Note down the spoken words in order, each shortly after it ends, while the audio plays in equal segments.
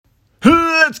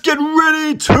Let's get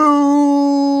ready to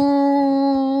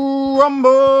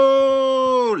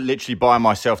rumble. Literally buying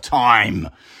myself time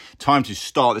to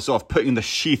start this off, putting the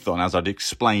sheath on, as I'd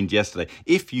explained yesterday.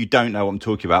 If you don't know what I'm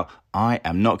talking about, I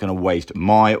am not going to waste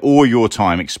my or your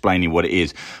time explaining what it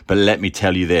is. But let me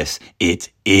tell you this, it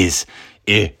is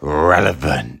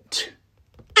irrelevant.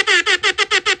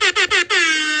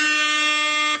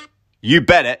 You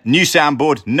bet it. New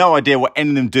soundboard. No idea what any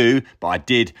of them do, but I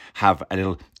did have a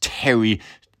little Terry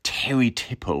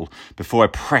tipple before I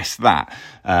pressed that.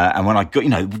 And when I got,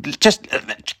 just...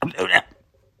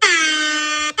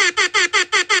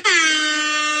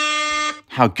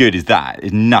 How good is that?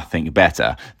 Is nothing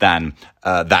better than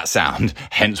that sound,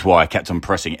 hence why I kept on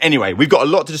pressing. Anyway, we've got a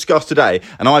lot to discuss today,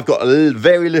 and I've got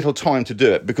very little time to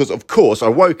do it, because, of course, I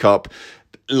woke up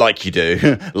like you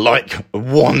do, like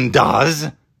one does.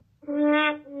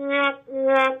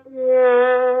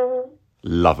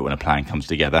 Love it when a plan comes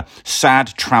together. Sad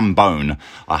trombone.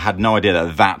 I had no idea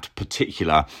that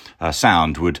particular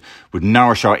sound would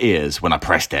nourish our ears when I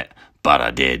pressed it, but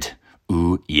I did.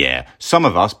 Ooh, yeah. Some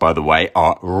of us, by the way,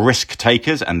 are risk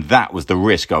takers, and that was the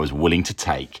risk I was willing to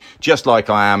take. Just like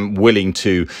I am willing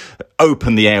to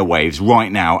open the airwaves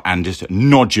right now and just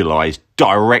nodulise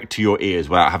direct to your ears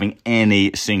without having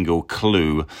any single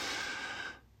clue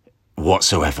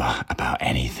whatsoever about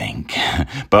anything.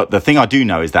 But the thing I do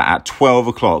know is that at 12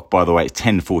 o'clock, by the way, it's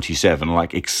 10:47,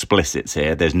 like explicits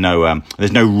here. There's no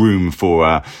room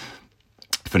for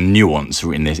nuance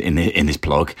in this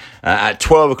blog. At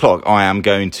 12 o'clock, I am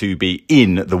going to be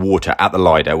in the water at the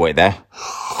Lido. Wait there.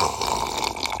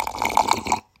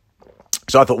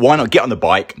 So I thought, why not get on the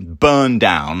bike, burn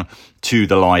down to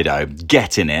the Lido,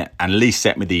 get in it, and at least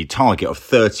set me the target of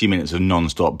 30 minutes of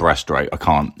non-stop breaststroke. I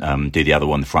can't do the other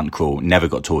one, the front crawl. Never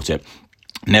got taught it.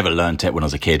 Never learnt it when I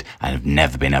was a kid, and have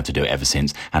never been able to do it ever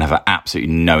since, and have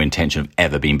absolutely no intention of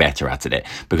ever being better at it,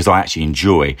 because I actually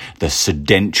enjoy the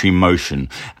sedentary motion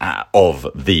of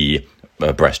the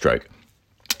breaststroke.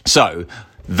 So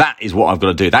that is what I've got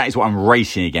to do. That is what I'm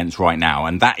racing against right now,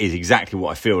 and that is exactly what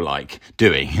I feel like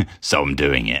doing, so I'm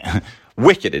doing it.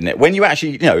 Wicked, isn't it? When you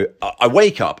actually, I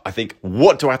wake up, I think,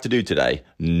 what do I have to do today?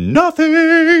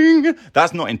 Nothing!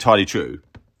 That's not entirely true.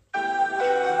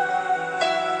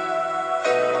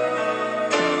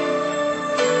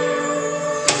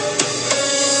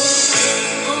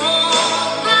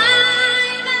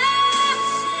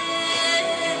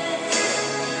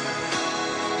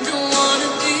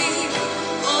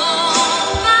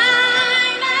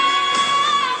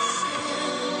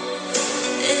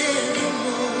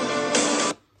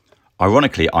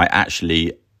 Ironically, I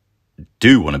actually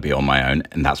do want to be on my own,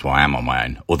 and that's why I am on my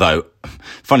own. Although,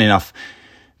 funny enough,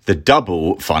 the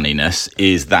double funniness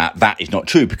is that is not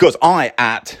true, because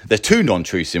there's two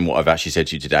non-truths in what I've actually said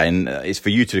to you today, and it's for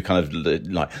you to kind of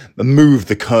like move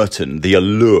the curtain, the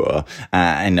allure,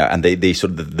 and the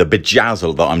sort of the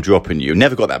bejazzle that I'm dropping you.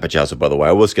 Never got that bejazzle, by the way.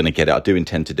 I was going to get it. I do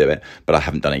intend to do it, but I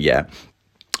haven't done it yet.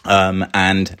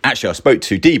 And actually I spoke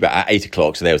to Deba at 8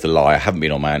 o'clock, so there was the lie. I haven't been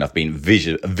on my own. I've been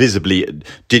visibly,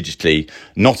 digitally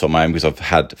not on my own, because I've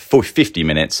had 50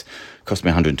 minutes, cost me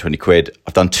 120 quid.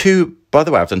 I've done 2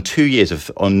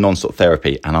 years on non-stop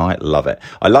therapy, and I love it.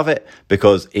 I love it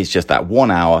because it's just that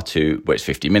 1 hour where it's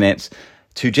 50 minutes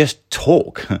to just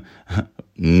talk.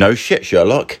 No shit,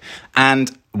 Sherlock.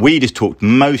 And we just talked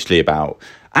mostly about,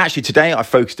 actually today I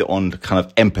focused it on kind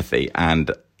of empathy and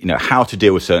how to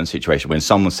deal with certain situations when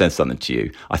someone says something to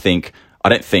you.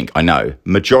 I know,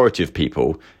 majority of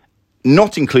people,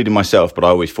 not including myself, but I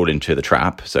always fall into the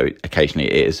trap, so occasionally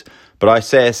it is. But I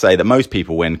say that most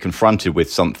people, when confronted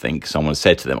with something someone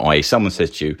said to them, i.e. someone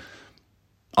says to you,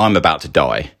 I'm about to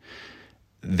die,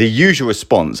 the usual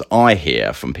response I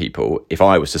hear from people, if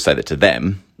I was to say that to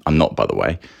them, I'm not, by the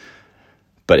way,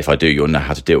 but if I do, you'll know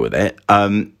how to deal with it,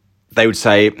 they would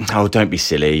say, oh, don't be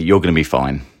silly, you're going to be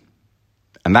fine.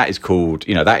 And that is called,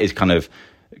 that is kind of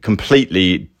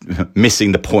completely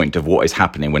missing the point of what is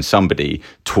happening when somebody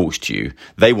talks to you.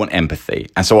 They want empathy.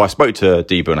 And so I spoke to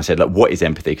Deba and I said, look, what is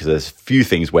empathy? Because there's a few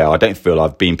things where I don't feel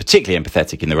I've been particularly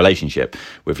empathetic in the relationship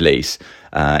with Lise.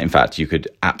 In fact, you could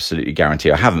absolutely guarantee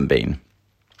I haven't been.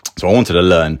 So I wanted to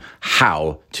learn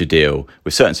how to deal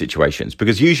with certain situations,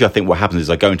 because usually I think what happens is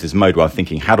I go into this mode where I'm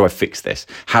thinking, how do I fix this?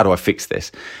 How do I fix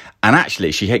this? And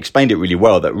actually, she explained it really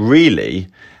well, that really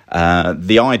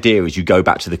the idea is you go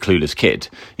back to the clueless kid,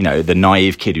 the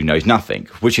naive kid who knows nothing,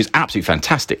 which is absolutely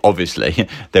fantastic. Obviously,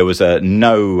 there was I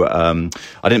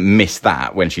didn't miss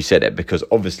that when she said it, because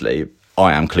obviously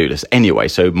I am clueless anyway.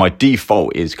 So my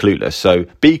default is clueless. So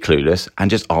be clueless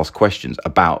and just ask questions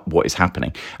about what is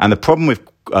happening. And the problem with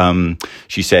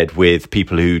she said, with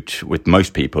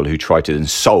most people who try to then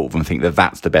solve and think that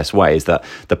that's the best way, is that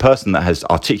the person that has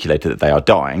articulated that they are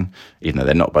dying, even though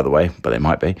they're not, by the way, but they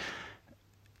might be,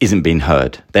 isn't being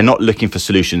heard. They're not looking for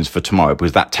solutions for tomorrow,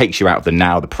 because that takes you out of the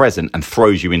now, the present, and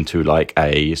throws you into like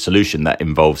a solution that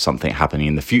involves something happening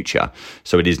in the future.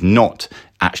 So it is not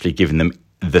actually giving them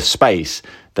the space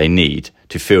they need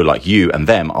to feel like you and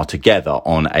them are together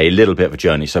on a little bit of a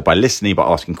journey. So by listening, by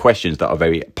asking questions that are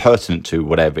very pertinent to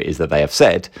whatever it is that they have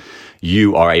said,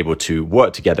 you are able to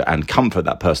work together and comfort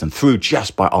that person through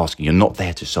just by asking. You're not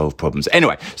there to solve problems.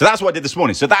 Anyway, so that's what I did this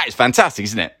morning. So that is fantastic,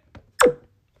 isn't it?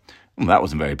 Well, that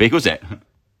wasn't very big, was it?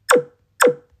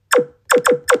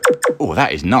 Oh,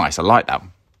 that is nice. I like that.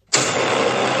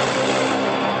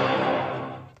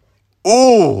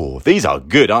 Oh, these are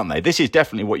good, aren't they? This is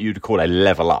definitely what you'd call a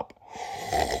level up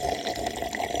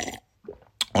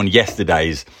on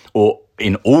yesterday's, or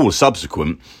in all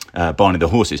subsequent Barney the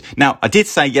Horses. Now, I did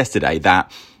say yesterday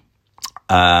that,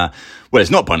 well,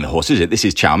 it's not Barney the Horse, is it? This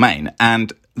is Chow Mein.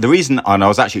 And the reason, and I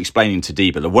was actually explaining to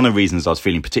Deepa that one of the reasons I was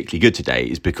feeling particularly good today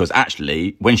is because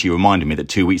actually, when she reminded me that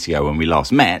 2 weeks ago when we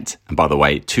last met, and by the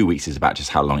way, 2 weeks is about just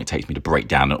how long it takes me to break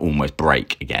down and almost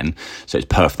break again. So it's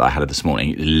perfect that I had it this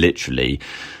morning. Literally,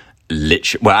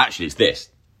 well, actually, it's this.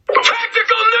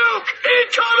 Tactical nuke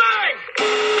incoming!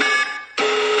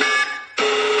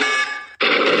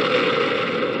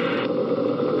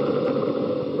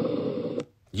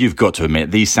 You've got to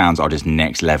admit, these sounds are just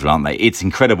next level, aren't they? It's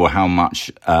incredible how much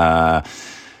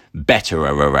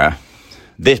better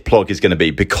this plug is going to be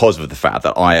because of the fact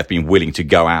that I have been willing to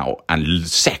go out and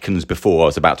seconds before I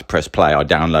was about to press play, I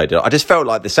downloaded it. I just felt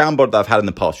like the soundboard that I've had in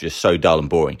the past was just so dull and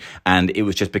boring, and it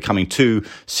was just becoming too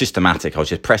systematic. I was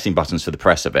just pressing buttons for the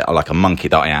press of it, like a monkey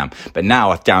that I am. But now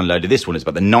I've downloaded this one. It's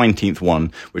about the 19th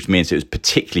one, which means it was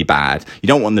particularly bad. You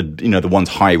don't want the ones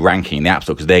high ranking in the App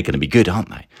Store, because they're going to be good, aren't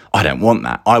they? I don't want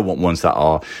that. I want ones that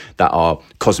are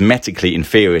cosmetically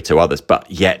inferior to others, but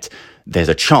yet there's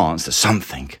a chance that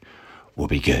something will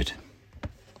be good.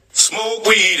 Smoke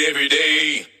weed every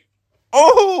day.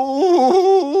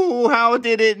 Oh, how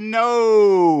did it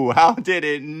know? How did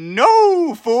it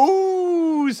know,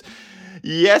 fools?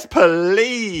 Yes,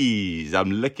 please.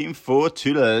 I'm looking forward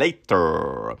to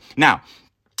later. Now,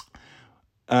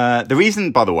 the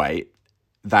reason, by the way,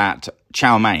 that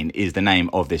Chow Mein is the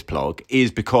name of this blog is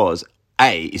because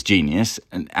A, it's genius,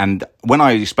 and when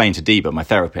I explained to Deepa, my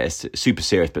therapist, super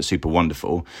serious but super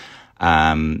wonderful,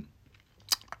 why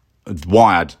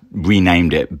I'd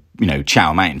renamed it,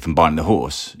 Chow Mein from Barney the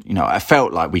Horse, I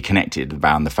felt like we connected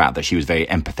around the fact that she was very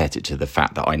empathetic to the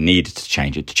fact that I needed to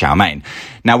change it to Chow Mein.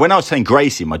 Now, when I was telling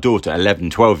Gracie, my daughter,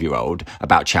 11, 12-year-old,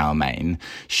 about Chow Mein,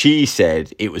 she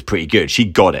said it was pretty good. She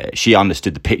got it. She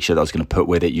understood the picture that I was going to put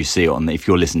with it. You see it on, if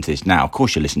you're listening to this now, of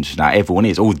course you're listening to this now. Everyone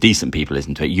is. All decent people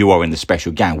listen to it. You are in the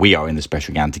special gang. We are in the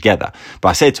special gang together. But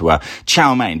I said to her,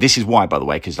 Chow Mein, this is why, by the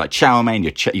way, because like Chow Mein,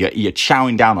 you're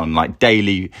chowing down on like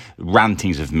daily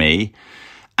rantings of me.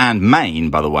 And mane,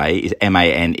 by the way, is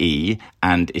M-A-N-E,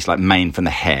 and it's like mane from the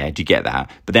hair. Do you get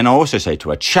that? But then I also say to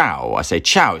her, ciao. I say,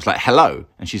 ciao. It's like hello.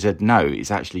 And she said, no,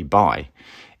 it's actually bye.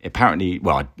 Apparently,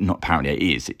 well, not apparently, it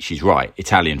is. She's right.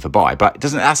 Italian for bye. But it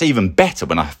doesn't. That's even better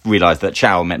when I realised that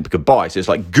ciao meant goodbye. So it's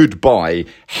like goodbye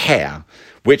hair,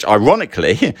 which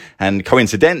ironically and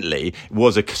coincidentally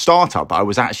was a startup that I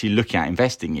was actually looking at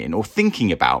investing in or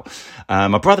thinking about.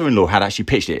 My brother-in-law had actually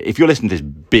pitched it. If you're listening to this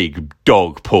big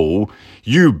dog, Paul,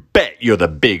 you bet you're the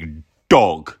big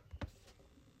dog.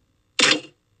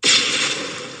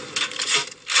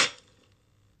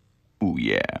 Oh,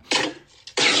 yeah.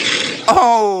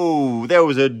 Oh, there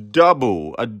was a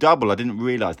double. I didn't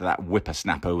realise that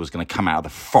whippersnapper was going to come out of the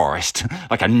forest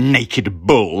like a naked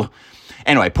bull.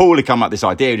 Anyway, Paul had come up with this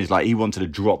idea, and he's like, he wanted to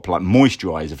drop like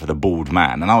moisturiser for the bald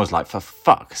man. And I was like, for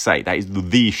fuck's sake, that is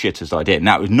the shittest idea.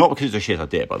 Now, it was not because it's a shit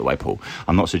idea, by the way, Paul.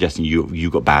 I'm not suggesting you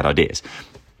got bad ideas.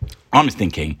 I'm just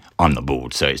thinking, I'm not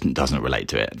bald, so it doesn't relate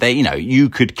to it. You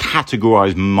could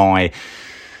categorise my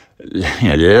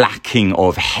lacking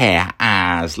of hair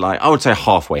as like, I would say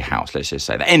halfway house, let's just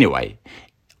say that. Anyway,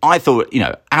 I thought,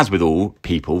 as with all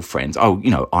people, friends,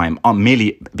 I'm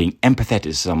merely being empathetic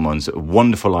to someone's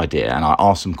wonderful idea, and I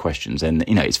ask some questions, and,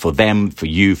 it's for them, for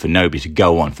you, for nobody to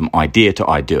go on from idea to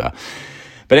idea.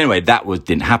 But anyway,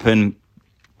 didn't happen.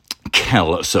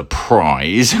 Quelle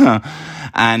surprise.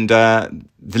 And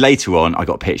later on, I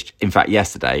got pitched, in fact,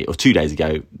 yesterday or 2 days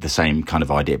ago, the same kind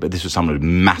of idea, but this was someone who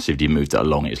massively moved it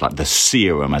along. It was like the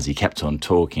serum, as he kept on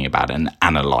talking about it and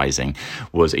analysing,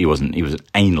 he was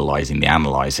analysing the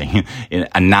analysing.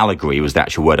 Analogy was the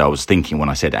actual word I was thinking when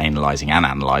I said analysing and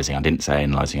analysing. I didn't say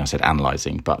analysing, I said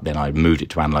analysing, but then I moved it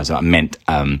to analysing. I meant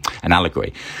an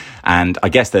allegory. And I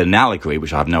guess the analogy,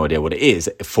 which I have no idea what it is,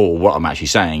 for what I'm actually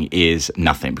saying is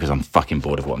nothing, because I'm fucking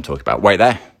bored of what I'm talking about. Wait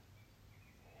there.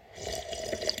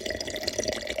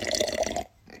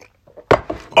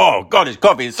 Oh, God, this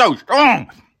coffee is so strong.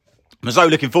 I'm so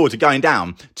looking forward to going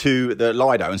down to the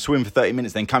Lido and swim for 30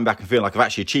 minutes, then come back and feel like I've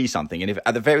actually achieved something. And if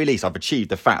at the very least I've achieved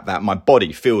the fact that my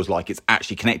body feels like it's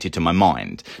actually connected to my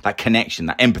mind, that connection,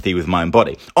 that empathy with my own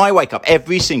body. I wake up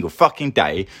every single fucking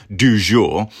day, du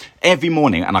jour, every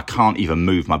morning, and I can't even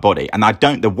move my body. And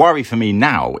the worry for me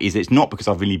now is it's not because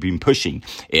I've really been pushing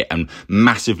it and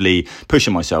massively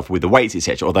pushing myself with the weights,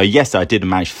 etc. Although, yes, I did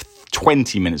manage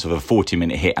 20 minutes of a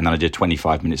 40-minute hit, and then I did a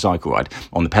 25-minute cycle ride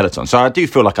on the Peloton. So I do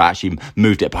feel like I actually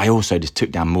moved it, but I also just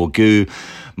took down more goo,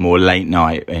 more late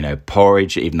night,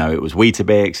 porridge, even though it was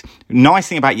Weetabix. Nice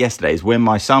thing about yesterday is when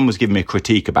my son was giving me a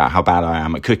critique about how bad I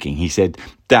am at cooking, he said,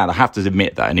 Dad, I have to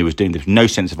admit that, and he was doing this with no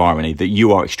sense of irony, that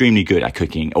you are extremely good at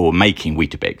cooking or making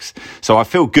Weetabix. So I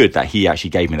feel good that he actually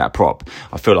gave me that prop.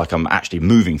 I feel like I'm actually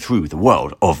moving through the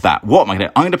world of that. What am I going to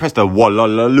do? I'm going to press the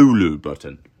Walalulu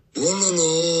button.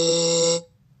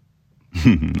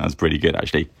 That's pretty good,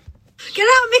 actually. Get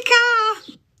out of my car!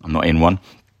 I'm not in one.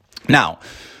 Now,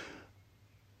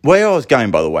 where I was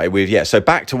going, by the way, so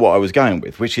back to what I was going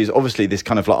with, which is obviously this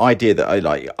kind of like idea that I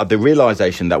like, the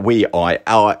realization that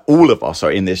all of us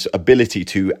are in this ability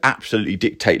to absolutely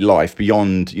dictate life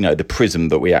beyond, the prism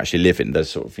that we actually live in, the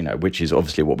sort of, which is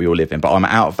obviously what we all live in. But I'm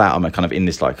out of that. I'm kind of in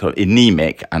this like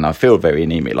anemic, and I feel very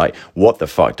anemic. Like, what the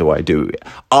fuck do I do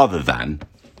other than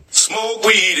Smoke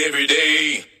weed every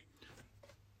day.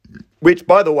 Which,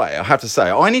 by the way, I have to say,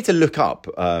 I need to look up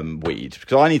weed,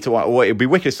 because I need to, it'd be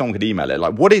wicked if someone could email it.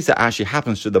 Like, what is it actually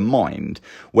happens to the mind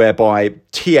whereby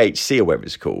THC, or whatever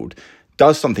it's called,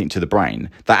 does something to the brain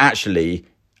that actually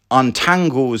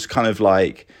untangles kind of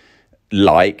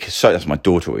so that's my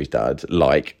daughter or his dad,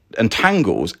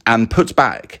 untangles and puts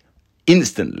back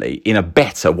instantly in a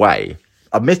better way.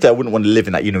 Admittedly, I wouldn't want to live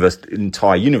in that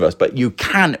entire universe, but you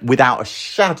can, without a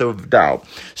shadow of doubt,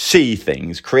 see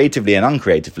things creatively and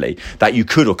uncreatively that you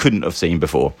could or couldn't have seen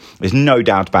before. There's no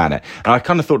doubt about it. And I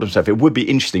kind of thought to myself, it would be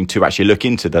interesting to actually look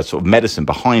into the sort of medicine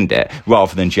behind it,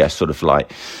 rather than just sort of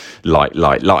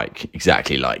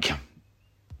exactly like.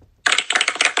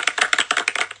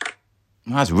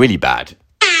 Well, that's really bad.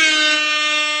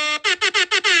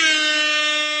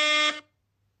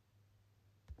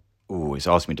 Oh, it's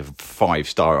asked me to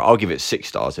 5-star. I'll give it 6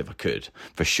 stars if I could,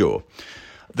 for sure.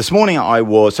 This morning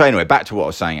so anyway, back to what I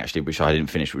was saying actually, which I didn't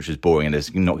finish, which was boring and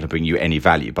is not going to bring you any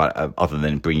value, but other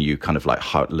than bring you kind of like,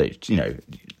 you're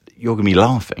going to be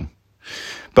laughing.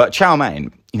 But chow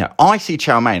mein, I see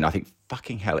chow mein, I think,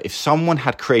 fucking hell, if someone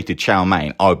had created chow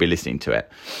mein, I would be listening to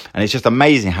it. And it's just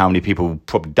amazing how many people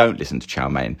probably don't listen to chow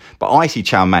mein. But I see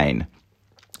chow mein,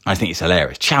 I think it's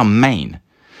hilarious. Chow mein.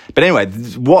 But anyway,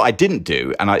 what I didn't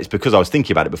do, and it's because I was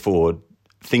thinking about it before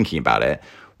thinking about it,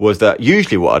 was that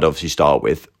usually what I'd obviously start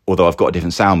with, although I've got a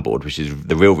different soundboard, which is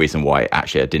the real reason why I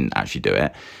didn't actually do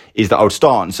it, is that I would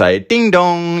start and say, ding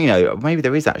dong, maybe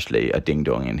there is actually a ding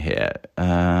dong in here.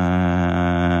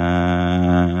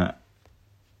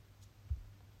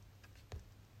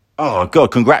 Oh,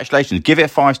 God, congratulations. Give it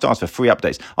 5 stars for free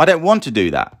updates. I don't want to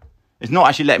do that. It's not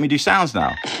actually letting me do sounds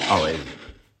now. Oh, it is.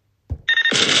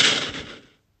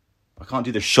 I can't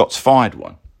do the shots fired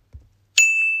one.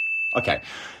 Okay,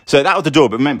 so that was the door,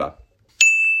 but remember,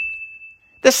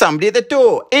 there's somebody at the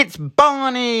door. It's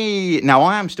Barney. Now,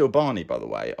 I am still Barney, by the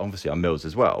way. Obviously, I'm Mills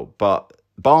as well, but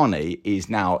Barney is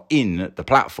now in the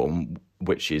platform,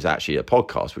 which is actually a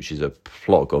podcast, which is a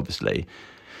vlog, obviously,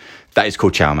 that is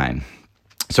called Chow Mein.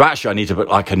 So actually, I need to put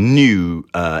like a new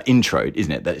intro,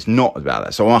 isn't it? That it's not about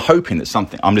that. So I'm hoping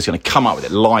that I'm just going to come up with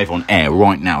it live on air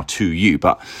right now to you,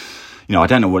 but I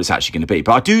don't know what it's actually going to be.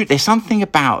 But there's something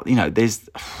about,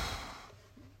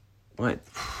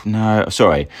 no,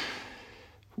 sorry.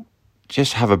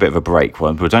 Just have a bit of a break.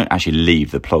 Well, don't actually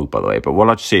leave the plug, by the way. But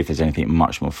I'll just see if there's anything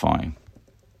much more fine.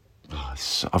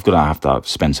 I've got to have to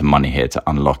spend some money here to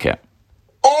unlock it.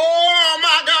 Oh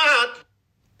my God!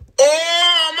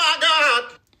 Oh my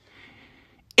God!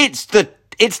 It's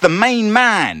the main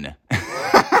man.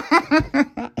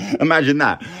 Imagine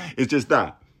that. It's just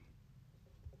that.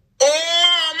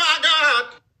 Oh my God!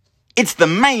 It's the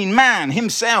main man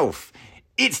himself.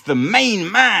 It's the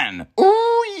main man.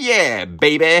 Ooh, Yeah,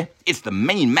 baby. It's the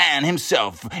main man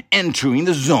himself entering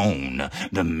the zone.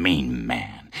 The main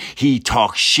man. He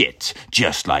talks shit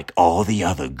just like all the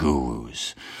other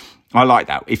gurus. I like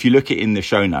that. If you look at in the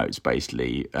show notes,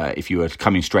 basically, if you were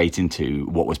coming straight into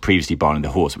what was previously Barney the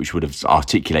Horse, which would have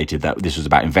articulated that this was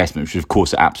about investment, which of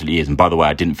course it absolutely is. And by the way,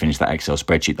 I didn't finish that Excel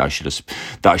spreadsheet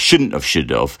that I shouldn't have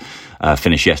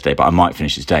finished yesterday, but I might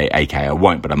finish this day, aka I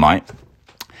won't, but I might.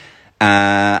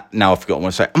 Now I've forgotten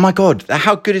what I say. Oh my God,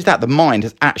 how good is that? The mind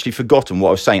has actually forgotten what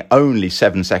I was saying only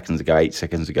 7 seconds ago, 8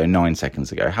 seconds ago, 9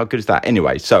 seconds ago. How good is that?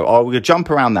 Anyway, so we're going to jump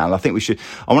around now. And I think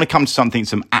I want to come to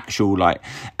some actual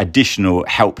additional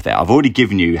help there. I've already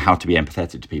given you how to be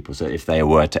empathetic to people. So if they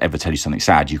were to ever tell you something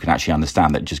sad, you can actually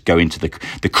understand that. Just go into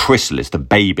the chrysalis, the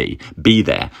baby, be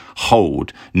there,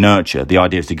 hold, nurture. The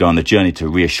idea is to go on the journey to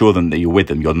reassure them that you're with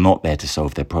them. You're not there to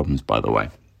solve their problems, by the way.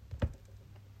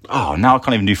 Oh, now I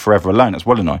can't even do Forever Alone. That's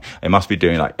well annoying. It must be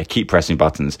doing I keep pressing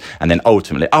buttons and then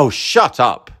ultimately, oh, shut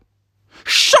up.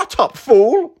 Shut up,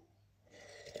 fool.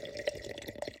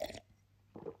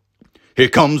 Here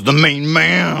comes the main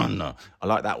man. I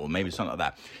like that one. Maybe something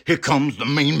like that. Here comes the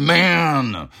main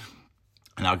man.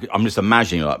 And I'm just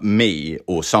imagining me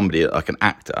or somebody like an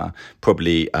actor,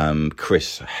 probably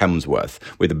Chris Hemsworth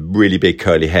with a really big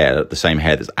curly hair, the same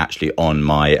hair that's actually on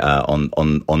my on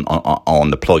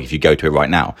the plug. If you go to it right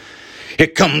now, here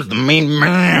comes the main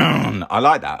man. I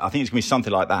like that. I think it's gonna be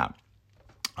something like that,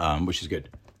 which is good.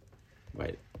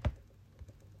 Wait,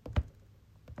 oh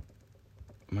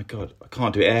my God, I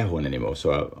can't do air horn anymore.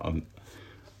 So I'm.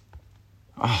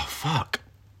 Oh fuck.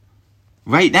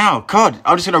 Rate now, God,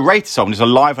 I'm just going to rate this. I'm just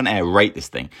live on air, rate this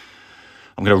thing.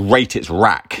 I'm going to rate its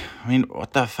rack. I mean,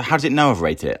 what the how does it know I've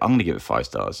rated it? I'm going to give it 5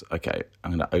 stars. Okay,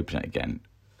 I'm going to open it again.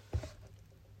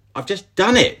 I've just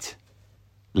done it.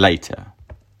 Later.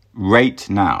 Rate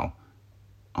now.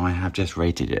 I have just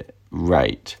rated it.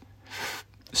 Rate.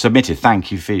 Submitted.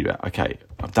 Thank you, feedback. Okay,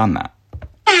 I've done that.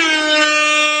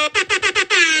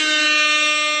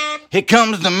 Here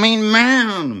comes the main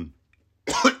man.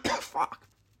 Fuck.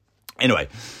 Anyway,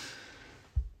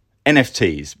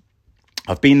 NFTs.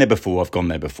 I've been there before, I've gone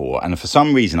there before, and for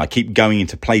some reason I keep going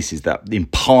into places that in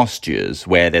pastures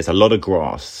where there's a lot of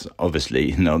grass,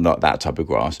 obviously, no, not that type of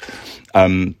grass,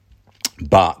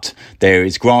 but there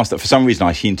is grass that for some reason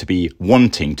I seem to be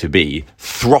wanting to be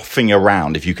frothing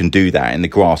around, if you can do that, in the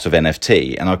grass of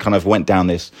NFT, and I kind of went down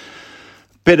this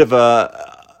bit of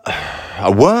a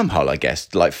wormhole, I guess,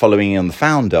 following on the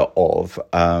founder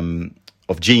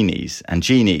of Genies, and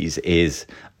Genies is,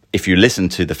 if you listen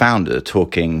to the founder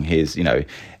talking his,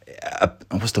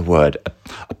 what's the word,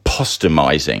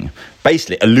 apostomizing,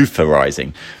 basically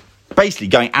alooferizing, basically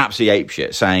going absolutely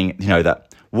apeshit, saying,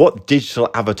 that what digital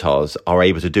avatars are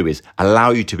able to do is allow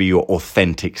you to be your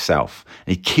authentic self.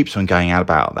 And he keeps on going out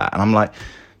about that. And I'm like,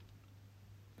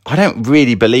 I don't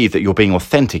really believe that you're being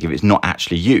authentic if it's not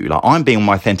actually you. I'm being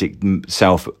my authentic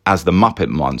self as the Muppet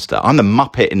monster. I'm the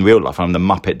Muppet in real life. I'm the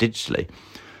Muppet digitally.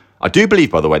 I do believe,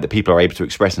 by the way, that people are able to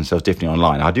express themselves differently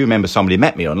online. I do remember somebody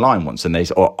met me online once, and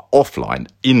or offline,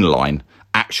 inline,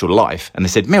 actual life, and they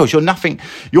said, "Mills, you're nothing.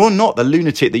 You're not the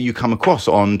lunatic that you come across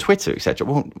on Twitter, etc."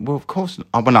 Well, of course,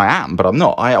 when I am, but I'm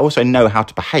not. I also know how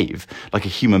to behave like a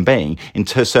human being in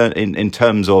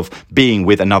terms of being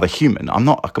with another human. I'm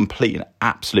not a complete and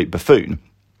absolute buffoon.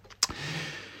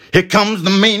 Here comes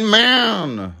the main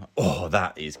man. Oh,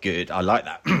 that is good. I like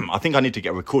that. I think I need to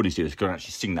get a recording studio to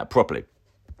actually sing that properly.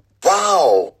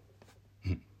 Wow.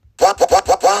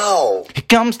 Wow. Here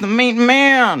comes the main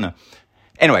man.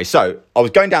 Anyway, so I was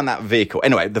going down that vehicle.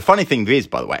 Anyway, the funny thing is,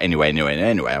 by the way, anyway,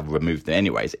 I've removed the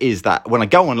anyways, is that when I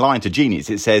go online to Genies,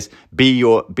 it says, be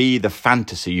the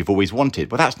fantasy you've always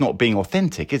wanted. Well, that's not being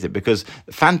authentic, is it? Because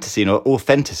fantasy and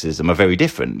authenticism are very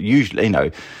different.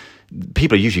 Usually,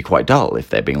 people are usually quite dull if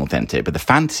they're being authentic, but the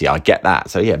fantasy, I get that.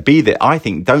 So yeah, I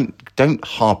think don't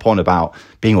harp on about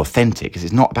being authentic, because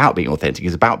it's not about being authentic.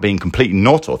 It's about being completely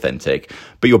not authentic,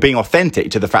 but you're being authentic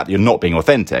to the fact that you're not being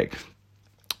authentic.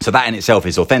 So that in itself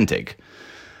is authentic.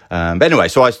 But anyway,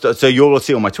 so you'll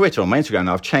see on my Twitter, on my Instagram,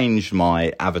 I've changed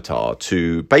my avatar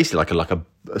to basically like a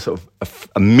sort of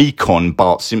a Mekon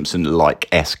Bart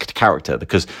Simpson-like-esque character,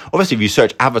 because obviously if you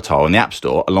search avatar on the App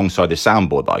Store alongside the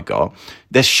soundboard that I got,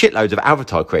 there's shitloads of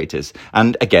avatar creators.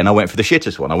 And again, I went for the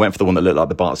shittest one. I went for the one that looked like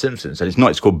the Bart Simpsons. And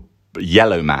it's called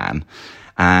Yellow Man.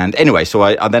 And anyway, so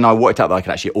I then I worked out that I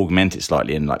could actually augment it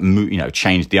slightly and like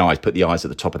change the eyes, put the eyes at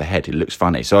the top of the head. It looks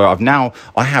funny. So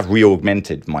I have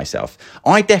re-augmented myself.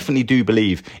 I definitely do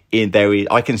believe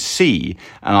I can see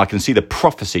the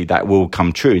prophecy that will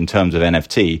come true in terms of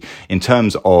NFT, in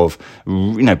terms of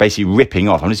basically ripping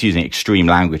off. I'm just using extreme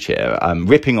language here.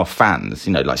 Ripping off fans.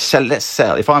 Let's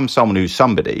sell. If I'm someone who's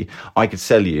somebody, I could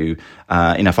sell you.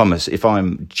 If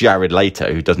I'm Jared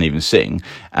Leto, who doesn't even sing,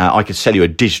 I could sell you a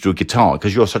digital guitar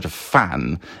because you're such a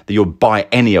fan that you'll buy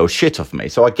any old shit off me.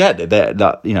 So I get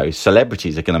that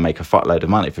celebrities are going to make a fuckload of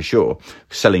money for sure,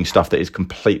 selling stuff that is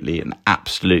completely and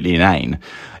absolutely inane.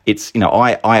 It's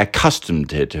I accustomed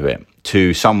to it,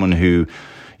 to someone who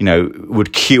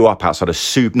would queue up outside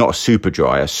not a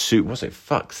Superdry, what's it?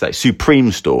 Fuck's sake,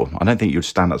 Supreme store. I don't think you'd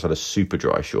stand outside a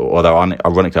Superdry store, although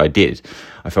ironically I did.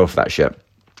 I fell for that shit.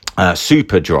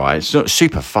 Superdry, it's not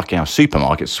super fucking hell,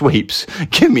 supermarket sweeps.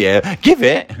 Give it.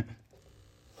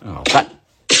 Oh, that.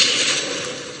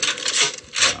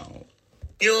 Oh.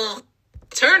 Your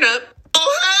turn up.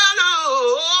 Oh, hell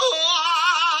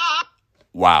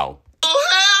no. Wow. Oh,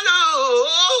 hell no.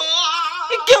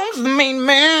 Here comes the main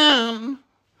man.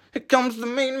 Here comes the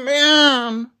main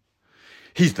man.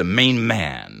 He's the main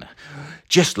man.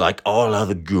 Just like all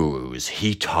other gurus,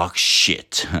 he talks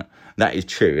shit. That is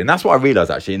true. And that's what I realised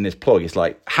actually in this blog. It's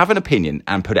like, have an opinion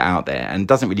and put it out there. And it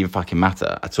doesn't really fucking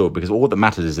matter at all, because all that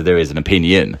matters is that there is an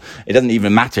opinion. It doesn't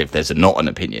even matter if there's not an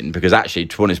opinion, because actually,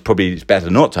 to be honest, probably it's better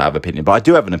not to have an opinion. But I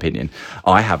do have an opinion.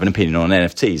 I have an opinion on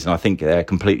NFTs, and I think they're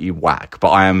completely whack.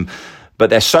 But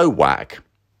they're so whack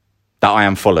that I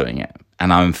am following it.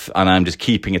 And I'm just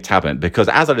keeping a tab on it, because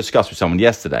as I discussed with someone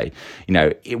yesterday,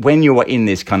 when you are in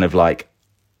this kind of like,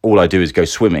 all I do is go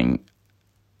swimming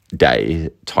day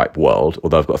type world,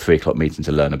 although I've got a 3:00 meeting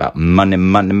to learn about money. Me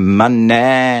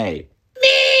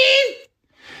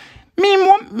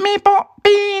want me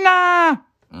botbina.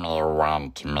 Me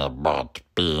want me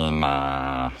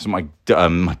botbina. So my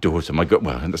daughter,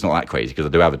 well, that's not that crazy because I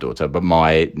do have a daughter, but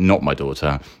not my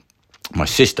daughter, my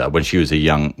sister, when she was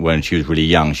really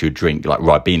young, she would drink like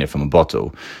Ribena from a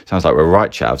bottle. Sounds like we're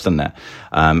right, chavs, doesn't it?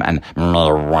 And me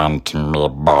want me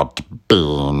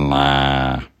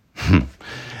botbina.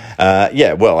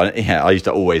 I used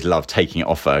to always love taking it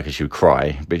off her because she would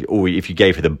cry. But if you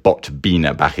gave her the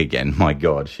botbina back again, my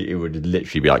God, it would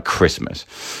literally be like Christmas.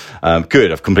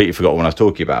 Good, I've completely forgot what I was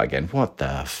talking about again. What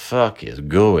the fuck is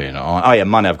going on? Oh yeah,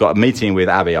 money. I've got a meeting with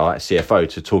Abby, our CFO,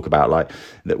 to talk about like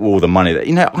all the money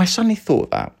that, I suddenly thought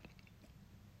that.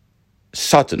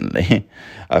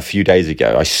 A few days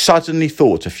ago. I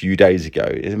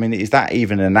mean, is that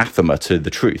even anathema to the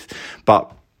truth?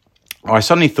 But I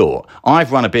suddenly thought,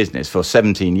 I've run a business for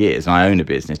 17 years, and I own a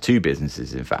business, 2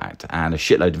 businesses, in fact, and a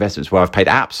shitload of investments where I've paid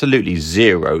absolutely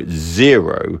zero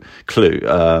clue,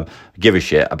 give a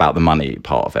shit about the money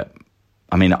part of it.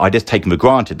 I mean, I just take for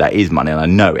granted that is money, and I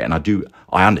know it, and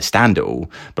I understand it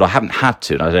all, but I haven't had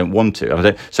to, and I don't want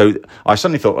to. So I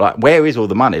suddenly thought, like, where is all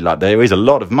the money? Like, there is a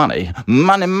lot of money.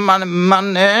 Money.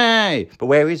 But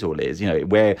where is all it is?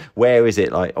 Where is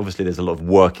it? Like, obviously there's a lot of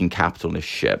working capital in this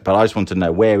shit, but I just want to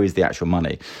know, where is the actual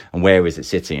money, and where is it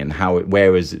sitting, and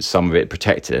where is some of it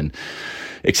protected, and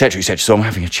etc., etc. So I'm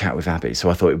having a chat with Abby. So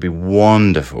I thought it would be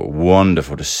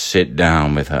wonderful to sit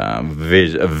down with her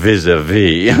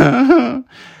vis-a-vis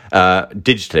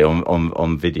digitally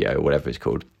on video, or whatever it's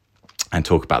called, and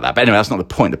talk about that. But anyway, that's not the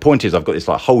point. The point is I've got this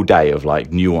like whole day of like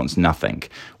nuanced nothing,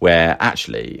 where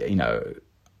actually,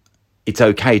 it's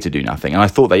okay to do nothing. And I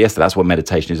thought that yesterday, that's what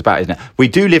meditation is about, isn't it? We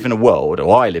do live in a world,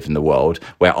 or I live in the world,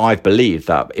 where I've believed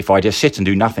that if I just sit and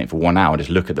do nothing for 1 hour and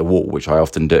just look at the wall, which I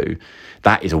often do,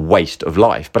 that is a waste of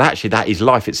life. But actually, that is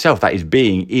life itself. That is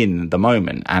being in the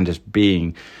moment and just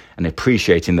being and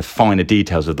appreciating the finer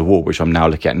details of the wall, which I'm now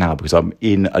looking at now, because I'm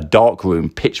in a dark room,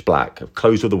 pitch black, I've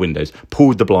closed all the windows,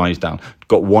 pulled the blinds down,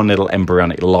 got one little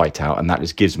embryonic light out, and that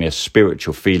just gives me a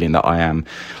spiritual feeling that I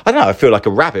feel like a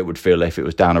rabbit would feel if it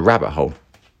was down a rabbit hole.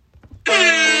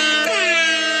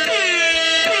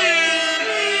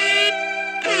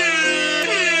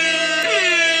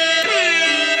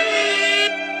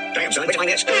 Damn, son, which one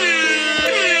is?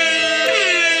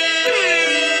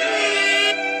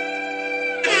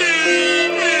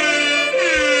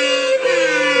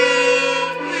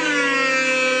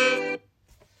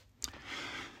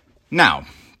 Now,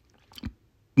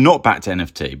 not back to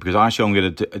NFT, because actually I'm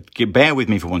going to bear with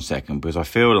me for 1 second, because I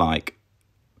feel like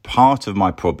part of my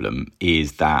problem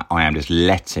is that I am just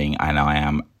letting, and I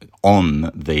am on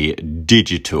the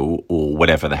digital, or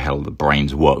whatever the hell the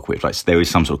brains work with. Like, so there is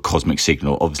some sort of cosmic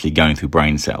signal obviously going through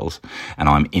brain cells, and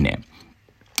I'm in it.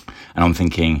 And I'm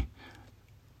thinking,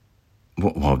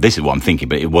 well, this is what I'm thinking,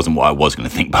 but it wasn't what I was going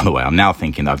to think, by the way. I'm now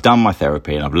thinking that I've done my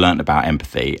therapy and I've learned about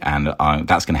empathy, and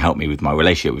that's going to help me with my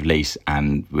relationship with Lise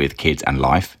and with kids and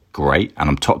life. Great. And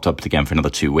I'm topped up again for another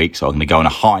 2 weeks. So I'm going to go on a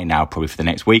high now, probably for the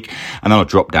next week. And then I'll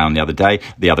drop down the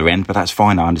other end. But that's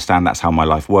fine. I understand that's how my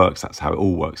life works. That's how it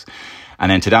all works.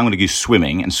 And then today I'm going to do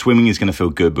swimming. And swimming is going to feel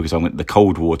good because the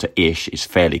cold water-ish is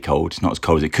fairly cold. It's not as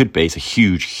cold as it could be. It's a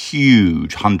huge,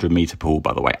 huge 100-metre pool,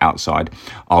 by the way, outside.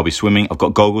 I'll be swimming. I've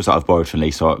got goggles that I've borrowed from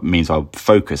Lise, so it means I'll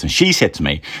focus. And she said to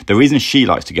me, the reason she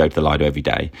likes to go to the Lido every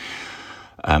day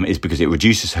is because it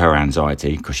reduces her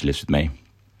anxiety because she lives with me.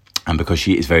 And because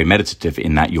she is very meditative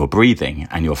in that you're breathing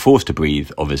and you're forced to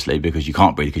breathe, obviously, because you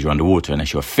can't breathe because you're underwater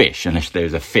unless you're a fish. Unless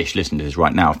there's a fish listening to this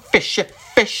right now. Fishy,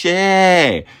 fishy.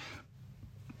 Here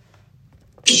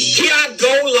I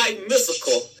go like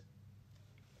mystical.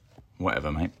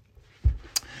 Whatever, mate.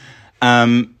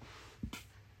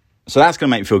 So that's going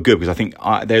to make me feel good because I think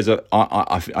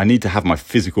I need to have my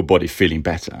physical body feeling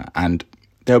better. And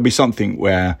there'll be something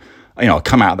where, I'll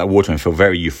come out of that water and feel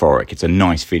very euphoric. It's a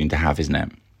nice feeling to have, isn't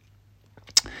it?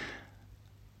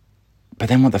 But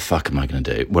then what the fuck am I going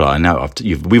to do? Well, I know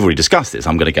we've already discussed this.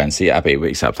 I'm going to go and see Abby,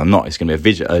 except I'm not. It's going to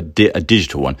be a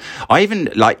digital one. I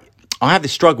have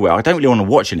this struggle where I don't really want to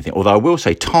watch anything. Although I will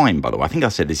say Time, by the way. I think I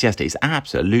said this yesterday. It's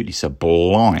absolutely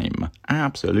sublime.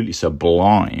 Absolutely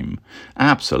sublime.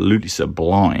 Absolutely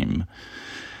sublime.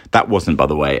 That wasn't, by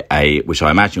the way, which I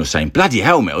imagine you're saying, bloody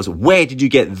hell, Mills, where did you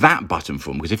get that button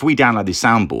from? Because if we download this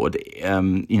soundboard,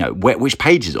 which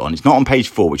page is it on? It's not on page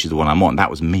 4, which is the one I'm on. That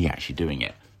was me actually doing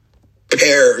it.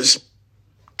 Pears.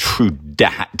 True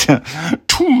dat.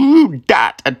 True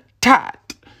dat. A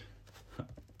tat.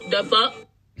 The fuck?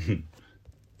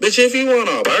 Bitch, if you want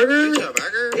a burger,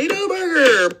 eat a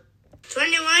burger.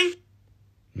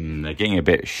 21? They're getting a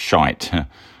bit shite. No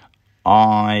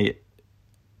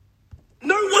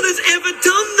one has ever done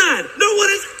that. No one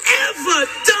has ever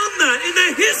done that in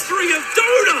the history of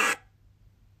Dota.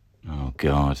 Oh,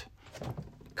 God.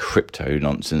 Crypto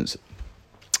nonsense.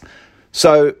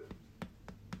 So,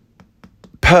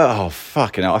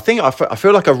 fucking hell. I think I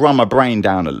feel like I've run my brain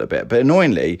down a little bit, but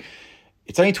annoyingly,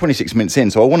 it's only 26 minutes in,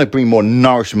 so I want to bring more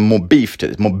nourishment, more beef to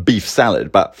this, more beef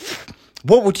salad. But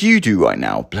what would you do right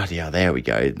now? Bloody hell, there we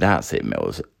go. That's it,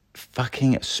 Mills.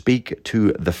 Fucking speak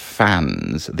to the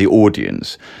fans, the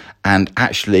audience, and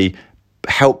actually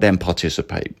help them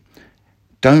participate.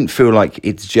 Don't feel like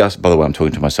it's just, by the way, I'm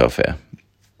talking to myself here.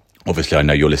 Obviously, I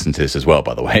know you're listening to this as well,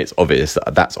 by the way. It's obvious.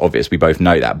 That's obvious. We both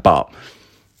know that. But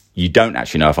you don't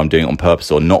actually know if I'm doing it on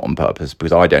purpose or not on purpose,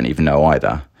 because I don't even know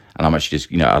either. And I'm actually just,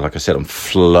 like I said, I'm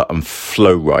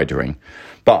flow ridering.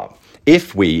 But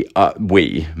if me,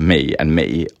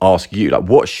 ask you,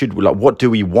 what do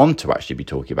we want to actually be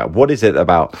talking about? What is it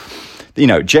about?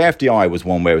 JFDI was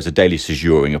one where it was a daily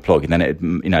séjouring, a plug, and then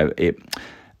it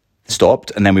stopped,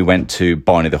 and then we went to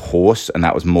Barney the Horse, and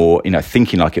that was more,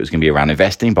 thinking like it was going to be around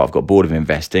investing, but I've got bored of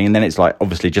investing. And then it's like,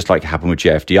 obviously, just like it happened with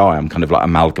JFDI, I'm kind of like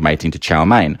amalgamating to Chow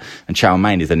Mein, and Chow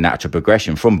Mein is a natural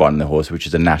progression from Barney the Horse, which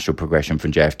is a natural progression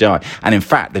from JFDI. And in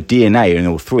fact, the DNA in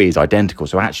all three is identical.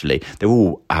 So actually, they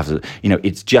all have,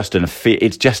 it's just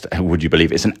would you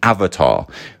believe, it's an avatar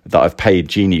that I've paid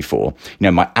Genie for.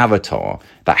 My avatar,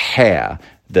 that hair,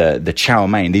 the chow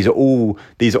mein, these are all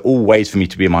ways for me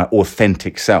to be my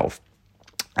authentic self,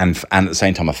 and at the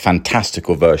same time a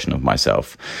fantastical version of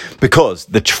myself. Because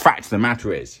the fact of the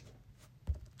matter is,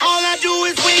 all I do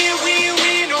is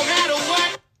win, no matter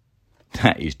what.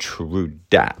 that is true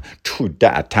dat.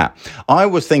 I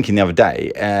was thinking the other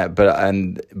day,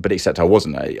 but except I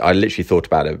wasn't. I literally thought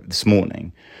about it this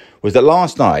morning. Was that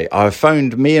last night I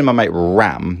phoned me and my mate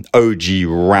Ram, OG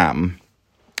Ram,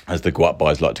 as the Guap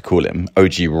boys like to call him,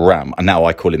 OG Ram, and now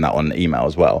I call him that on email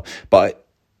as well. But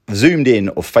I zoomed in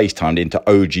or FaceTimed into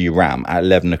OG Ram at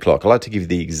 11 o'clock. I like to give you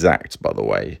the exact, by the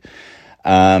way.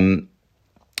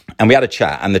 And we had a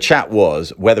chat, and the chat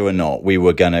was whether or not we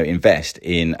were going to invest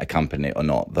in a company or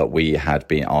not that we had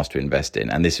been asked to invest in.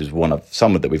 And this is one of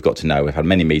someone that we've got to know. We've had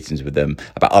many meetings with them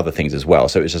about other things as well.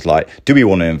 So it's just like, do we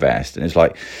want to invest? And it's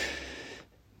like,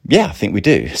 yeah, I think we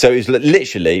do. So it's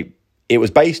literally, it was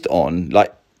based on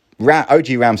like, OG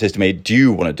Ram says to me, do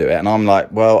you want to do it? And I'm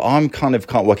like, well, I'm kind of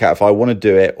can't work out if I want to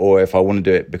do it or if I want to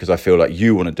do it because I feel like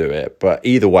you want to do it. But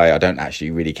either way, I don't actually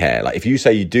really care. Like if you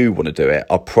say you do want to do it,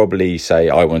 I'll probably say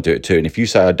I want to do it too. And if you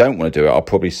say I don't want to do it, I'll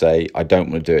probably say I don't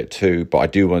want to do it too, but I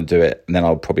do want to do it. And then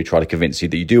I'll probably try to convince you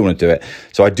that you do want to do it.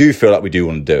 So I do feel like we do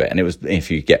want to do it. And it was, if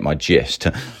you get my gist.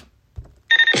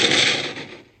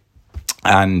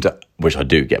 And which I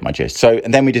do get my gist. So,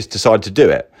 and then we just decided to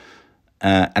do it.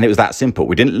 And it was that simple.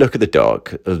 We didn't look at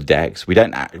the decks.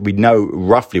 We know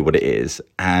roughly what it is.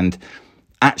 And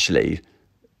actually,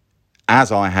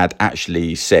 as I had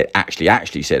actually said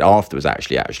afterwards,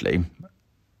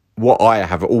 what I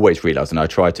have always realised, and I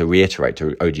try to reiterate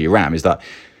to OG Ram, is that,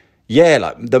 yeah,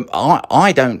 like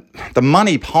the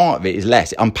money part of it is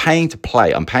less. I'm paying to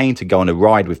play. I'm paying to go on a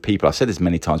ride with people. I've said this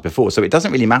many times before. So it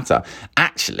doesn't really matter,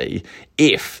 actually,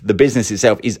 if the business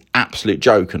itself is absolute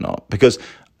joke or not. Because,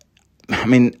 I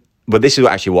mean, well, this is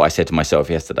actually what I said to myself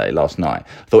last night.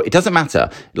 I thought, it doesn't matter.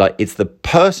 Like, it's the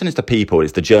person, it's the people,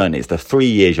 it's the journey, it's the 3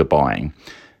 years you're buying.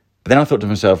 But then I thought to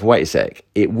myself, wait a sec,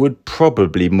 it would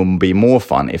probably be more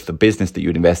fun if the business that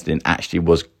you'd invested in actually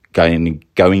was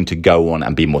going to go on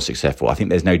and be more successful. I think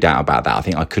there's no doubt about that. I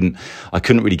think I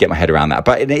couldn't really get my head around that.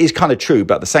 But it is kind of true.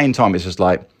 But at the same time, it's just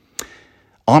like,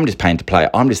 I'm just paying to play.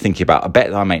 I'm just thinking about a bet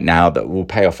that I make now that will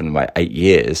pay off in about 8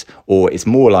 years. Or it's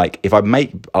more like,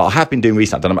 I have been doing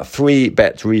recently, I've done about 3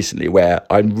 bets recently where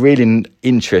I'm really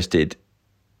interested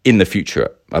in the future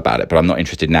about it, but I'm not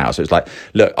interested now. So it's like,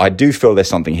 look, I do feel there's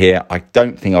something here. I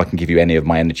don't think I can give you any of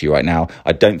my energy right now.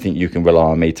 I don't think you can rely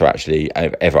on me to actually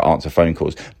ever answer phone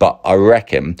calls. But I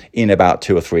reckon in about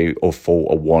 2 or 3 or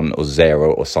 4 or 1 or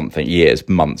 0 or something years,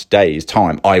 months, days,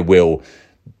 time, I will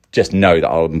just know that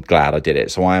I'm glad I did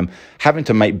it. So I am having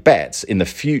to make bets in the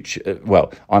future.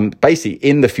 Well, I'm basically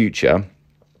in the future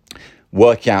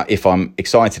working out if I'm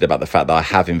excited about the fact that I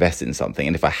have invested in something.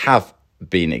 And if I have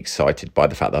been excited by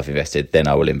the fact that I've invested, then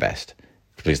I will invest,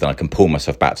 because then I can pull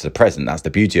myself back to the present. That's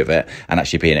the beauty of it, and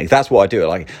actually be in it. That's what I do.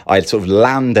 Like, I sort of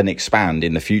land and expand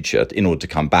in the future in order to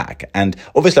come back. And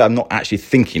obviously I'm not actually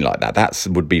thinking like that. That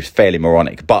would be fairly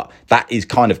moronic, but that is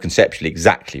kind of conceptually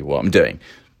exactly what I'm doing.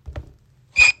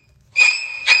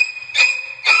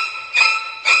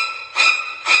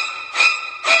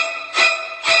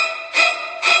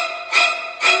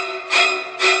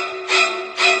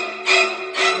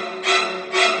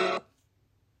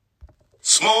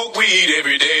 Smoke weed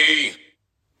every day.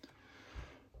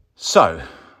 So,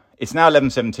 it's now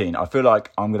 11:17. I feel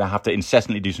like I'm going to have to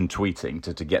incessantly do some tweeting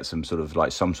to get some sort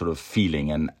of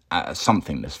feeling and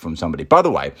somethingness from somebody. By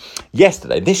the way,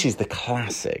 yesterday, this is the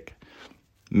classic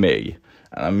me.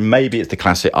 Maybe it's the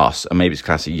classic us, and maybe it's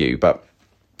classic you, but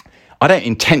I don't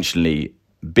intentionally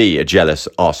be a jealous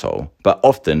arsehole, but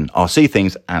often I'll see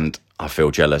things and I feel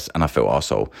jealous and I feel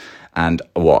arsehole. And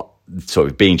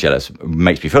being jealous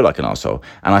makes me feel like an arsehole.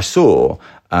 And I saw,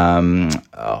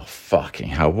 oh, fucking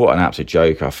hell, what an absolute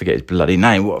joke. I forget his bloody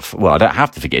name. Well, I don't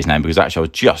have to forget his name, because actually I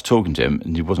was just talking to him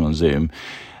and he wasn't on Zoom.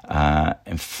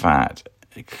 In fact,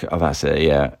 that's it,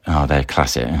 yeah. Oh, they're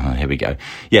classic. Oh, here we go.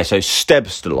 Yeah, so Harry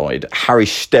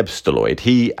Stebsteloid.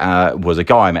 He was a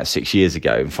guy I met 6 years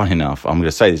ago. And funny enough, I'm going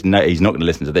to say this, no, he's not going to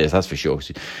listen to this, that's for sure.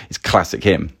 It's classic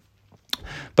him.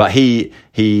 But he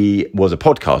was a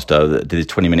podcaster that did his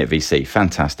 20-minute VC.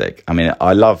 Fantastic. I mean,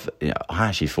 I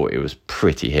actually thought it was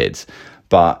pretty hits,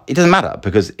 but it doesn't matter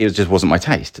because it just wasn't my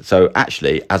taste. So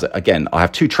actually, I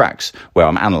have 2 tracks where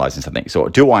I'm analysing something. So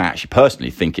do I actually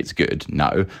personally think it's good?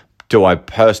 No. Do I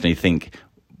personally think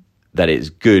that it's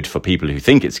good for people who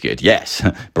think it's good? Yes.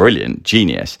 Brilliant.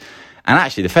 Genius. And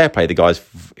actually, the fair play, the guys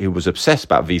who was obsessed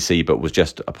about VC but was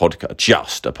just a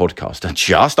podcaster.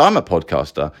 I'm a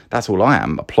podcaster. That's all I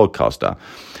am, a podcaster.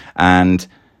 And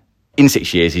in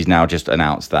 6 years, he's now just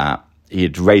announced that he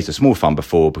had raised a small fund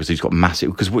before because he's got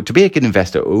massive... Because to be a good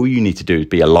investor, all you need to do is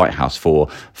be a lighthouse for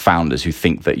founders who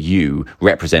think that you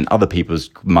represent other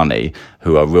people's money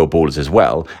who are real ballers as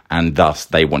well, and thus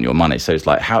they want your money. So it's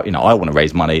like, I want to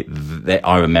raise money.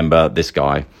 I remember this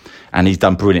guy... And he's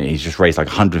done brilliant. He's just raised like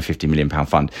 £150 million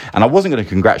fund. And I wasn't going to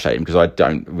congratulate him because I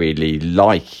haven't really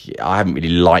liked, I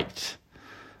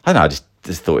don't know, I just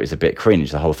thought it was a bit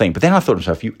cringe, the whole thing. But then I thought to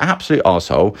myself, you absolute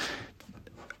arsehole.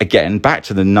 Again, back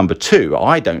to the number 2,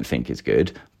 I don't think it's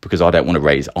good because I don't want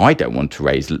to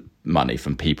raise money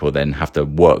from people, then have to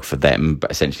work for them,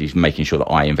 but essentially making sure that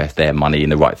I invest their money in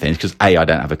the right things, because A, I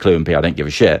don't have a clue, and B, I don't give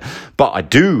a shit. But I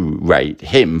do rate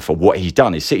him for what he's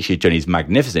done. His 6-year journey is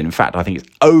magnificent. In fact, I think it's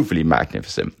overly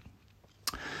magnificent.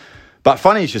 But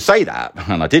funny you should say that,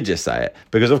 and I did just say it,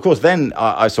 because of course then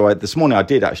this morning I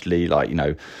did actually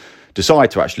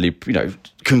decide to actually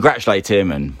congratulate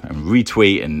him and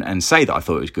retweet and say that I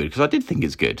thought it was good, because I did think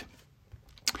it's good.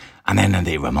 And then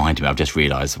they reminded me, I've just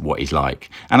realised what he's like.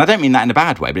 And I don't mean that in a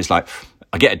bad way, but it's like,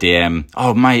 I get a DM,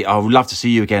 oh, mate, I would love to see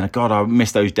you again. God, I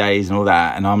miss those days and all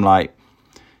that. And I'm like,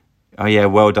 oh, yeah,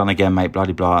 well done again, mate, blah,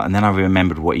 blah, blah. And then I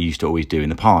remembered what he used to always do in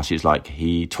the past. It's like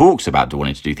he talks about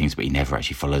wanting to do things, but he never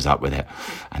actually follows up with it.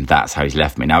 And that's how he's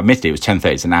left me. Now, admittedly, it was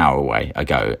 10:30, it's an hour away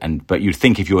ago. But you'd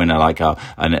think if you're in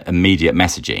an immediate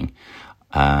messaging,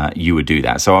 you would do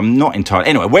that. So I'm not entirely...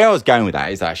 Anyway, where I was going with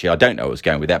that is actually, I don't know where I was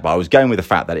going with that, but I was going with the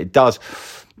fact that it does...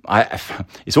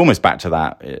 it's almost back to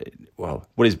that. What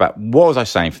was I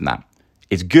saying from that?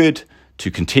 It's good to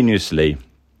continuously,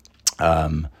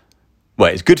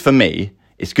 it's good for me.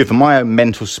 It's good for my own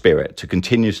mental spirit to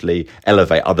continuously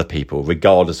elevate other people,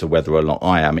 regardless of whether or not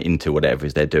I am into whatever it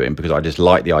is they're doing, because I just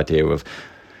like the idea of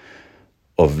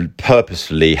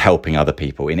purposefully helping other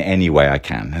people in any way I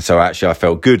can. And so actually I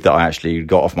felt good that I actually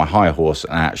got off my high horse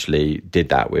and actually did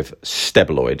that with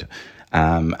Stebaloid.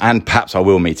 And perhaps I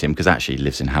will meet him, because actually he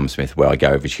lives in Hammersmith, where I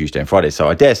go every Tuesday and Friday. So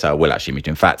I dare say I will actually meet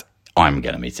him. In fact, I'm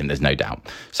going to meet him, there's no doubt.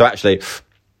 So actually,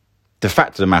 the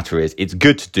fact of the matter is, it's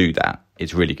good to do that.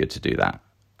 It's really good to do that.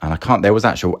 And there was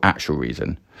actual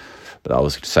reason, but I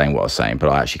was saying what I was saying, but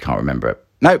I actually can't remember it.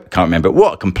 Nope, can't remember it.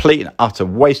 What a complete and utter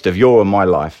waste of your and my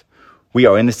life. We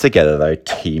are in this together, though.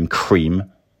 Team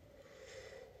Cream.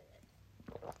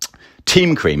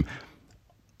 Team Cream.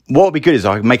 What would be good is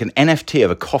I could make an NFT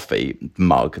of a coffee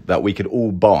mug that we could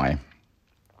all buy.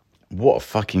 What a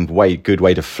fucking good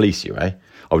way to fleece you, eh?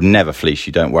 I would never fleece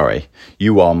you, don't worry.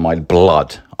 You are my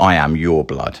blood. I am your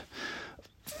blood.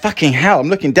 Fucking hell, I'm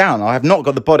looking down. I have not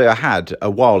got the body I had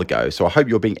a while ago, so I hope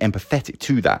you're being empathetic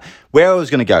to that. Where I was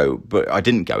going to go, but I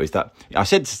didn't go, is that I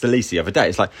said to Lisa the other day,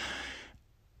 it's like,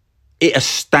 it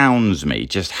astounds me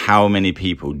just how many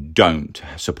people don't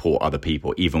support other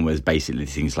people, even with basically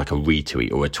things like a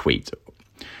retweet or a tweet.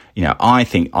 You know, I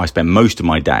think I spend most of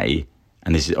my day,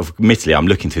 and this is, admittedly, I'm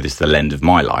looking through this the lens of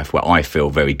my life, where I feel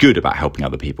very good about helping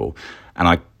other people.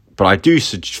 But I do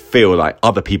feel like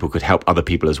other people could help other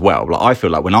people as well. Like, I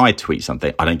feel like when I tweet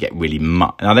something, I don't get really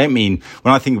much. And I don't mean,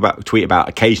 when I tweet about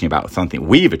occasionally about something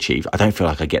we've achieved, I don't feel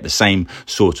like I get the same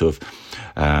sort of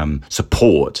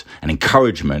support and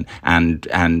encouragement and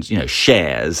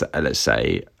shares, let's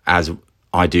say, as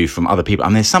I do from other people. I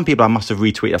mean, there's some people I must have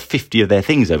retweeted 50 of their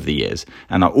things over the years,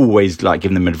 and I always like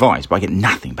giving them advice, but I get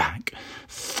nothing back.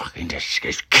 Fucking, this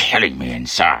is killing me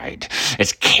inside.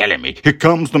 It's killing me. Here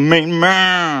comes the main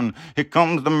man. Here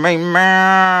comes the main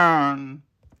man.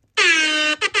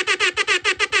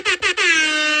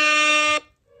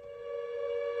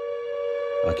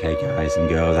 Okay, guys and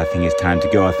girls, I think it's time to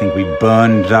go. I think we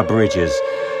burned our bridges.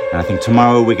 And I think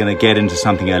tomorrow we're going to get into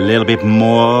something a little bit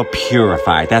more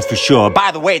purified. That's for sure.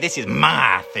 By the way, this is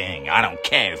my thing. I don't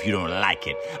care if you don't like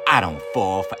it. I don't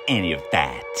fall for any of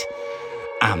that.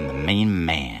 I'm the main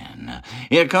man.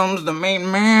 Here comes the main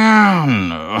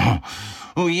man.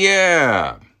 Oh,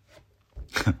 yeah.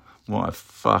 What a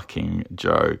fucking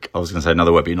joke. I was going to say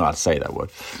another word, but you're not allowed to say that word.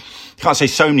 You can't say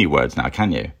so many words now,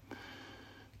 can you?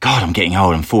 God, I'm getting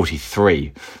old. I'm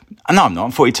 43. No, I'm not.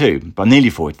 I'm 42, but I'm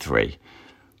nearly 43.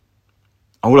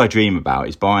 All I dream about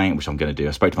is buying, which I'm going to do.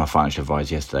 I spoke to my financial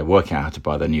advisor yesterday, working out how to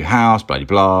buy the new house, blah, blah,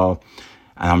 blah.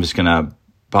 And I'm just going to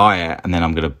buy it, and then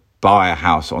I'm going to buy a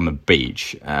house on the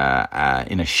beach in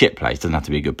a shit place. Doesn't have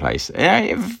to be a good place.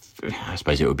 I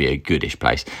suppose it would be a goodish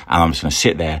place. And I'm just going to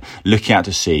sit there looking out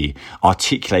to sea,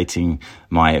 articulating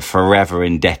my forever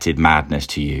indebted madness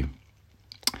to you.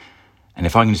 And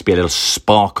if I can just be a little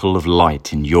sparkle of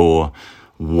light in your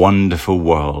wonderful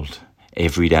world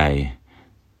every day,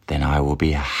 then I will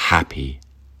be a happy,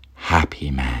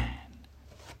 happy man.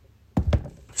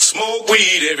 Smoke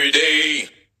weed every day.